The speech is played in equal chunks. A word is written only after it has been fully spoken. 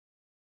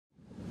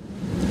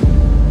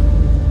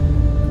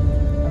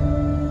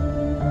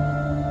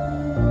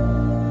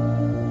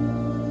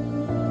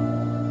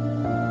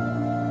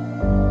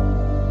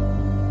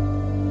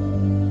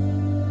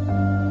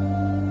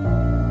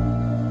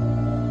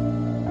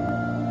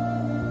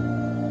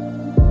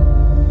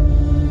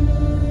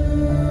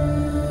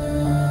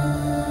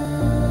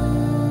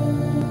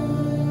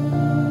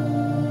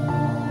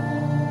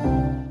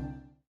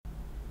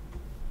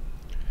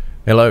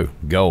Hello,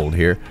 Gold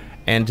here,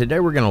 and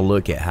today we're going to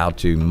look at how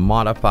to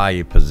modify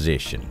a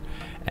position.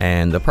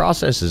 And the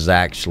process is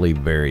actually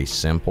very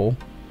simple.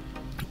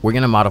 We're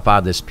going to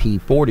modify this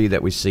P40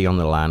 that we see on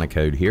the line of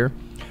code here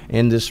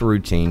in this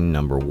routine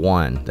number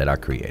 1 that I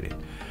created.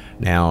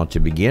 Now,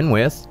 to begin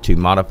with, to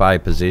modify a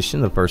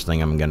position, the first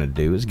thing I'm going to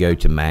do is go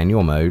to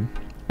manual mode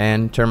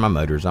and turn my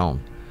motors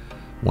on.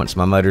 Once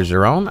my motors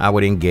are on, I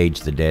would engage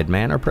the dead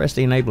man or press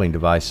the enabling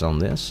device on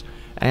this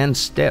and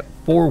step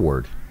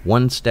forward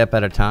one step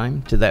at a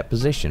time to that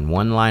position,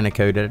 one line of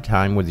code at a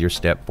time with your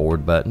step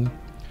forward button,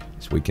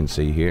 as we can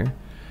see here.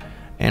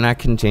 And I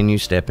continue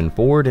stepping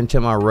forward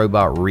until my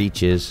robot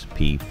reaches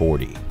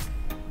P40.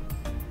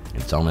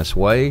 It's on its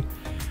way,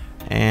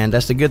 and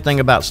that's the good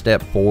thing about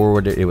step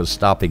forward, it will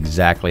stop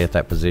exactly at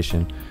that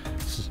position.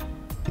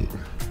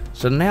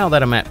 So now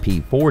that I'm at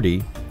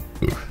P40,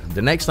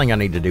 the next thing I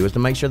need to do is to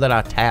make sure that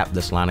I tap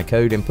this line of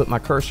code and put my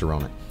cursor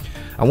on it.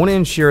 I want to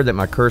ensure that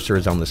my cursor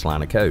is on this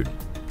line of code.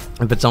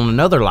 If it's on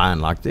another line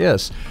like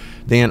this,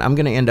 then I'm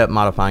going to end up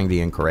modifying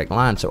the incorrect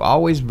line. So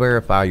always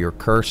verify your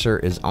cursor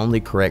is on the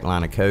correct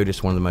line of code.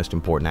 It's one of the most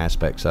important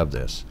aspects of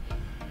this.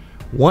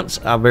 Once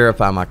I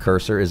verify my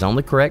cursor is on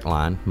the correct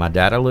line, my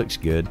data looks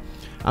good,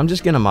 I'm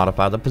just going to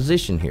modify the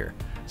position here.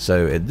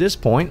 So at this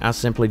point, I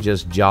simply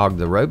just jog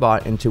the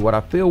robot into what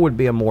I feel would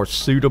be a more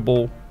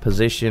suitable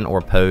position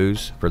or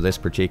pose for this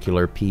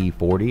particular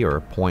P40 or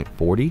point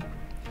 40.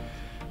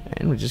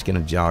 And we're just going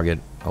to jog it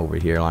over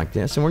here like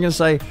this, and we're going to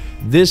say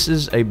this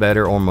is a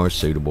better or more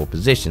suitable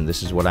position.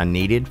 This is what I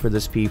needed for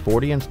this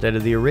P40 instead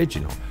of the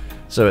original.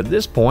 So at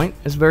this point,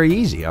 it's very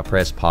easy. I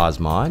press pause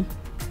mod,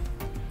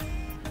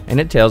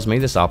 and it tells me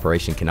this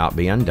operation cannot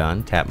be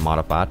undone. Tap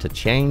modify to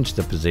change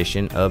the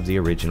position of the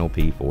original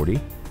P40.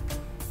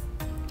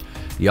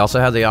 You also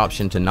have the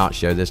option to not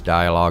show this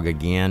dialog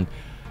again.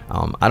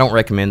 I don't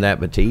recommend that,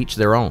 but to each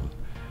their own.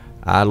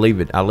 I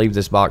leave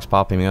this box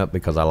popping up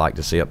because I like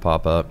to see it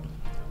pop up.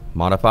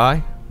 Modify.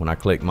 When I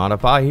click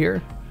modify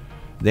here,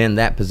 then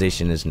that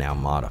position is now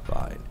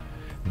modified.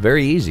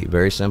 Very easy,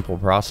 very simple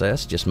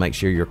process. Just make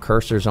sure your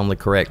cursor is on the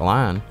correct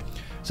line.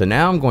 So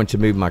now I'm going to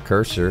move my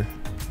cursor,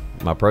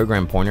 my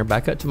program pointer,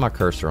 back up to my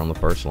cursor on the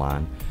first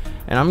line,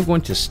 and I'm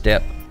going to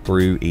step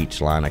through each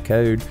line of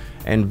code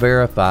and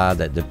verify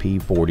that the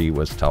P40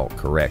 was taught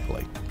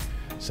correctly.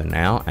 So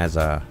now as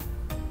I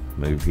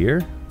move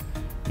here,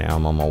 now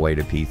I'm on my way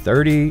to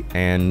P30,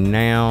 and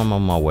now I'm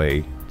on my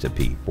way to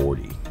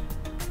P40.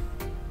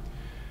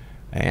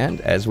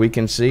 And as we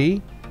can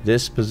see,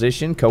 this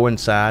position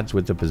coincides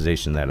with the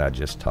position that I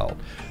just taught.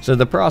 So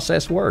the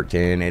process worked,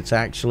 and it's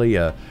actually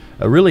a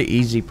really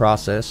easy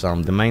process.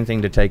 The main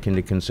thing to take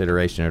into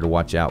consideration or to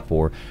watch out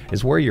for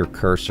is where your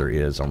cursor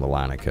is on the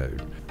line of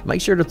code. Make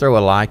sure to throw a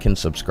like and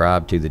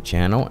subscribe to the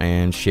channel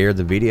and share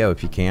the video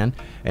if you can.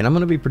 And I'm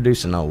going to be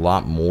producing a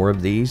lot more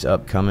of these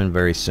upcoming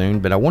very soon,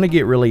 but I want to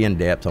get really in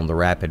depth on the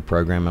rapid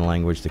programming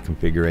language, the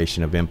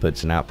configuration of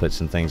inputs and outputs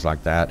and things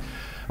like that.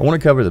 I want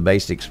to cover the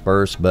basics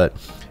first, but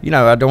I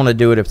don't want to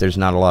do it if there's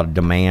not a lot of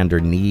demand or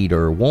need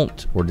or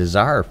want or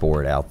desire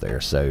for it out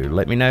there. So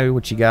let me know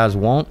what you guys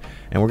want,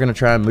 and we're going to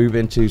try and move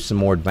into some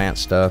more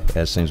advanced stuff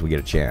as soon as we get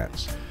a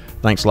chance.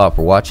 Thanks a lot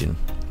for watching.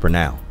 For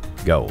now,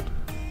 Gold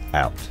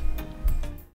out.